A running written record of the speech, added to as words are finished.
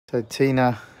So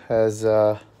Tina has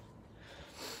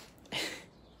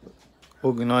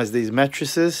organized these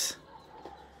mattresses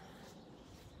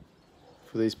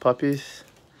for these puppies.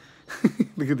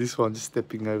 Look at this one just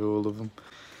stepping over all of them.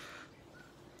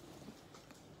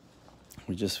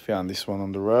 We just found this one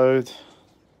on the road.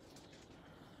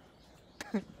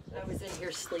 I was in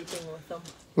here sleeping with them.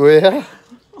 Where?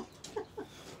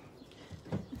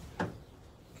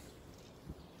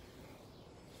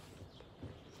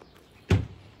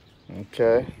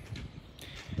 Okay.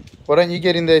 Why don't you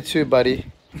get in there too, buddy?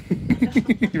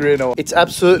 It's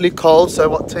absolutely cold, so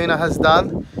what Tina has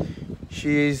done,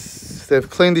 they've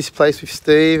cleaned this place with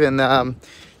Steve, and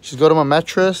she's got them a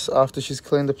mattress after she's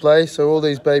cleaned the place. So all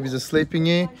these babies are sleeping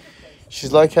here.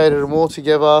 She's located them all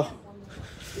together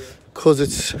because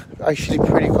it's actually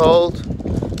pretty cold.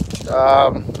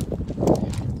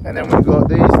 And then we've got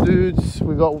these dudes.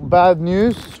 We got bad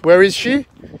news. Where is she?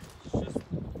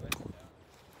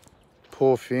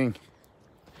 Poor thing.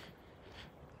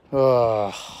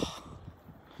 Oh.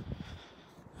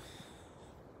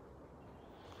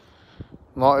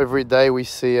 Not every day we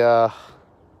see a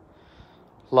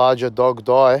larger dog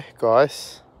die,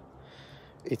 guys.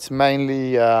 It's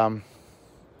mainly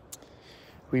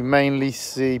we mainly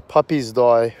see puppies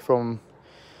die from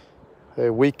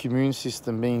their weak immune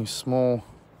system being small.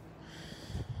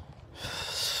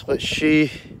 But she's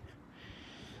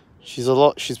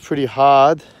pretty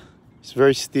hard. It's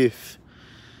very stiff.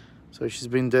 So she's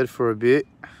been dead for a bit.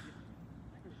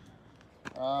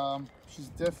 She's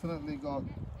definitely got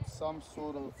some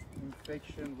sort of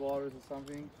infection, virus or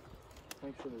something.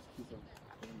 Make sure there's kids on.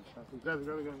 Grab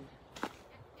it.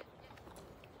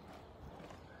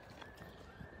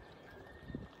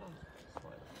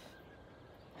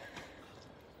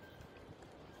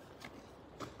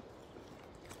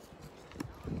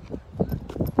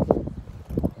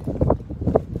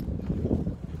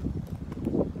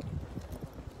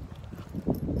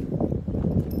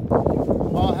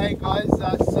 Oh, hey guys,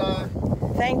 so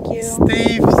thank you.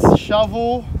 Steve's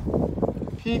shovel,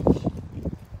 pick,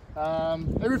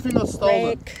 everything got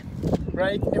stolen.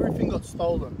 Rake, everything got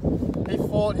stolen. He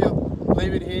thought he'll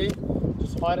leave it here,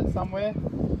 just hide it somewhere,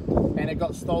 and it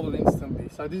got stolen instantly.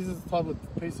 So this is the type of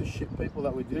piece of shit people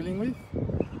that we're dealing with.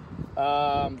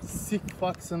 Sick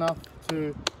fucks enough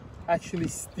to actually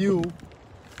steal,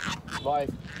 like,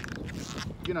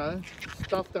 you know,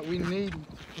 stuff that we need to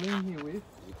clean here with.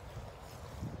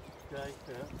 Okay,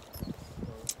 yeah.